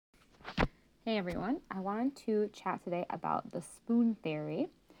Hey everyone, I wanted to chat today about the spoon theory.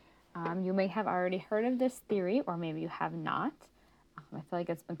 You may have already heard of this theory, or maybe you have not. I feel like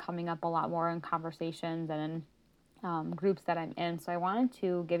it's been coming up a lot more in conversations and in groups that I'm in. So I wanted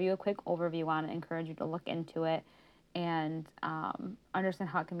to give you a quick overview on it, encourage you to look into it, and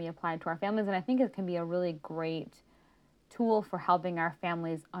understand how it can be applied to our families. And I think it can be a really great tool for helping our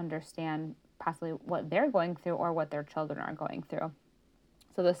families understand possibly what they're going through or what their children are going through.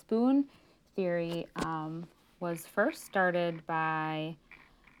 So the spoon theory was first started by,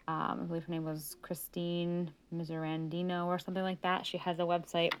 I believe her name was Christine Miserandino or something like that. She has a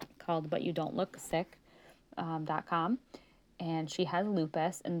website called But You Don't Look Sick.com, and she has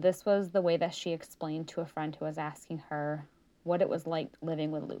lupus. And this was the way that she explained to a friend who was asking her what it was like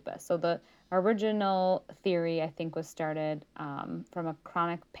living with lupus. So the original theory, I think, was started from a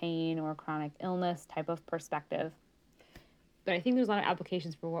chronic pain or chronic illness type of perspective. But I think there's a lot of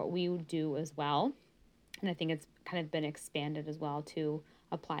applications for what we do as well. And I think it's kind of been expanded as well to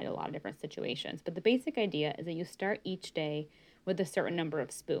apply to a lot of different situations. But the basic idea is that you start each day with a certain number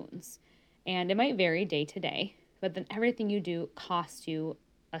of spoons. And it might vary day to day, but then everything you do costs you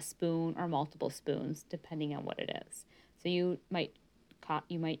a spoon or multiple spoons depending on what it is. So you might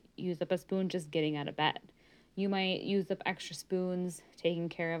use up a spoon just getting out of bed. You might use up extra spoons taking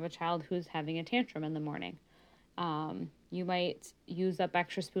care of a child who's having a tantrum in the morning. You might use up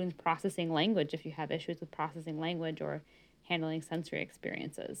extra spoons processing language if you have issues with processing language or handling sensory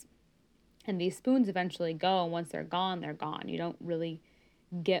experiences. And these spoons eventually go, and once they're gone, they're gone. You don't really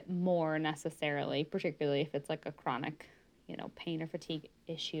get more necessarily, particularly if it's like a chronic, pain or fatigue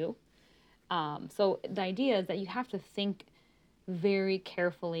issue. So the idea is that you have to think very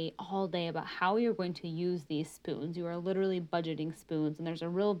carefully all day about how you're going to use these spoons. You are literally budgeting spoons, and there's a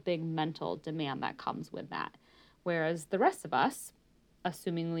real big mental demand that comes with that. Whereas the rest of us,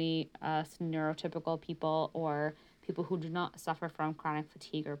 assumingly us neurotypical people or people who do not suffer from chronic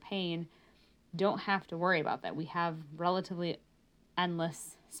fatigue or pain, don't have to worry about that. We have relatively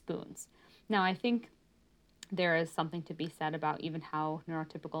endless spoons. Now, I think there is something to be said about even how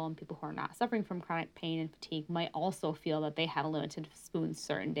neurotypical and people who are not suffering from chronic pain and fatigue might also feel that they have limited spoons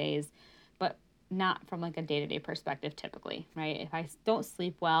certain days, but not from like a day-to-day perspective typically, right? If I don't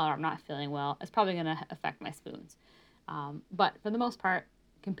sleep well or I'm not feeling well, it's probably going to affect my spoons. But for the most part,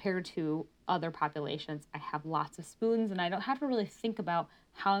 compared to other populations, I have lots of spoons and I don't have to really think about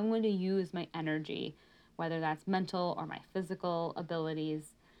how I'm going to use my energy, whether that's mental or my physical abilities.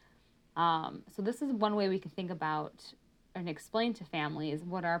 So this is one way we can think about and explain to families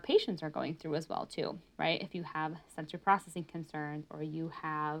what our patients are going through as well too, right? If you have sensory processing concerns or you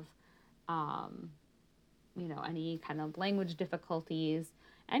have, um, any kind of language difficulties,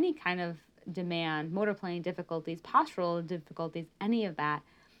 any kind of demand, motor playing difficulties, postural difficulties, any of that,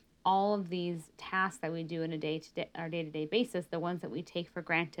 all of these tasks that we do in a day-to-day basis, the ones that we take for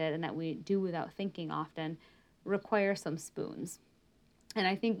granted and that we do without thinking often, require some spoons. And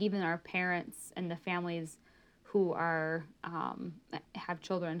I think even our parents and the families who are have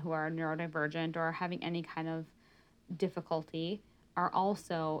children who are neurodivergent or having any kind of difficulty are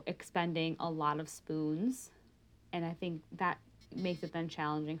also expending a lot of spoons, and I think that makes it then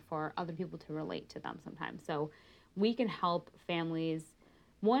challenging for other people to relate to them sometimes. So we can help families,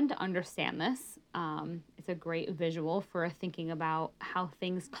 one, to understand this. It's a great visual for thinking about how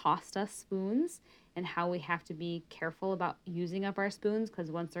things cost us spoons and how we have to be careful about using up our spoons, because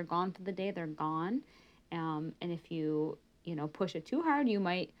once they're gone for the day, they're gone. And if you push it too hard, you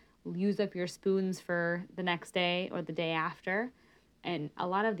might use up your spoons for the next day or the day after. And a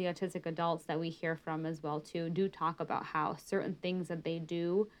lot of the autistic adults that we hear from as well too do talk about how certain things that they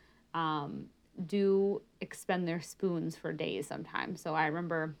um, do expend their spoons for days sometimes. So I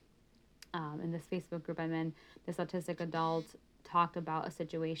remember in this Facebook group I'm in, this autistic adult talked about a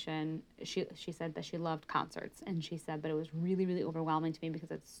situation. She said that she loved concerts, and she said, but it was really really overwhelming to me because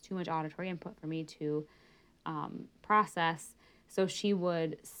it's too much auditory input for me to process. So she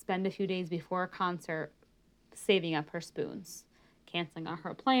would spend a few days before a concert saving up her spoons, canceling out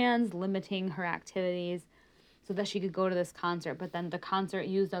her plans, limiting her activities so that she could go to this concert. But then the concert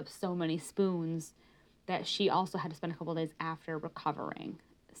used up so many spoons that she also had to spend a couple days after recovering.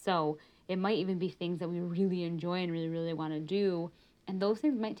 So it might even be things that we really enjoy and really, really want to do. And those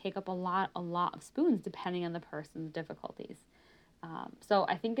things might take up a lot of spoons depending on the person's difficulties. So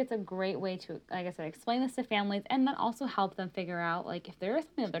I think it's a great way to, like I said, explain this to families and then also help them figure out, like, if there is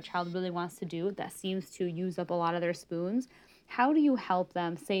something that their child really wants to do that seems to use up a lot of their spoons, how do you help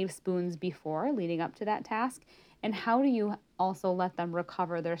them save spoons before leading up to that task? And how do you also let them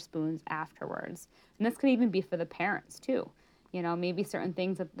recover their spoons afterwards? And this could even be for the parents too. Maybe certain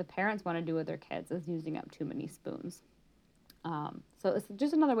things that the parents want to do with their kids is using up too many spoons. So it's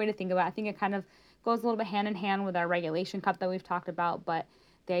just another way to think about it. I think it kind of goes a little bit hand in hand with our regulation cup that we've talked about, but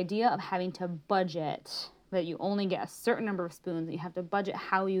the idea of having to budget that you only get a certain number of spoons and you have to budget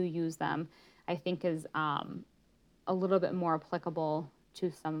how you use them, I think is a little bit more applicable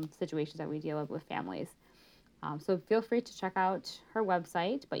to some situations that we deal with families. So feel free to check out her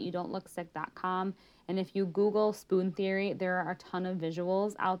website, butyoudon'tlooksick.com. And if you Google spoon theory, there are a ton of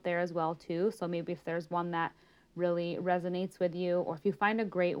visuals out there as well too. So maybe if there's one that really resonates with you, or if you find a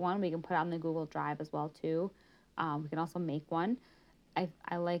great one, we can put it on the Google Drive as well too. We can also make one.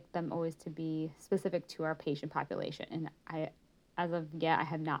 I like them always to be specific to our patient population. And as of yet, I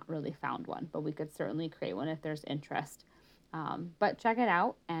have not really found one, but we could certainly create one if there's interest. But check it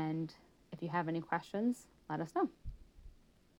out, and if you have any questions, let us know.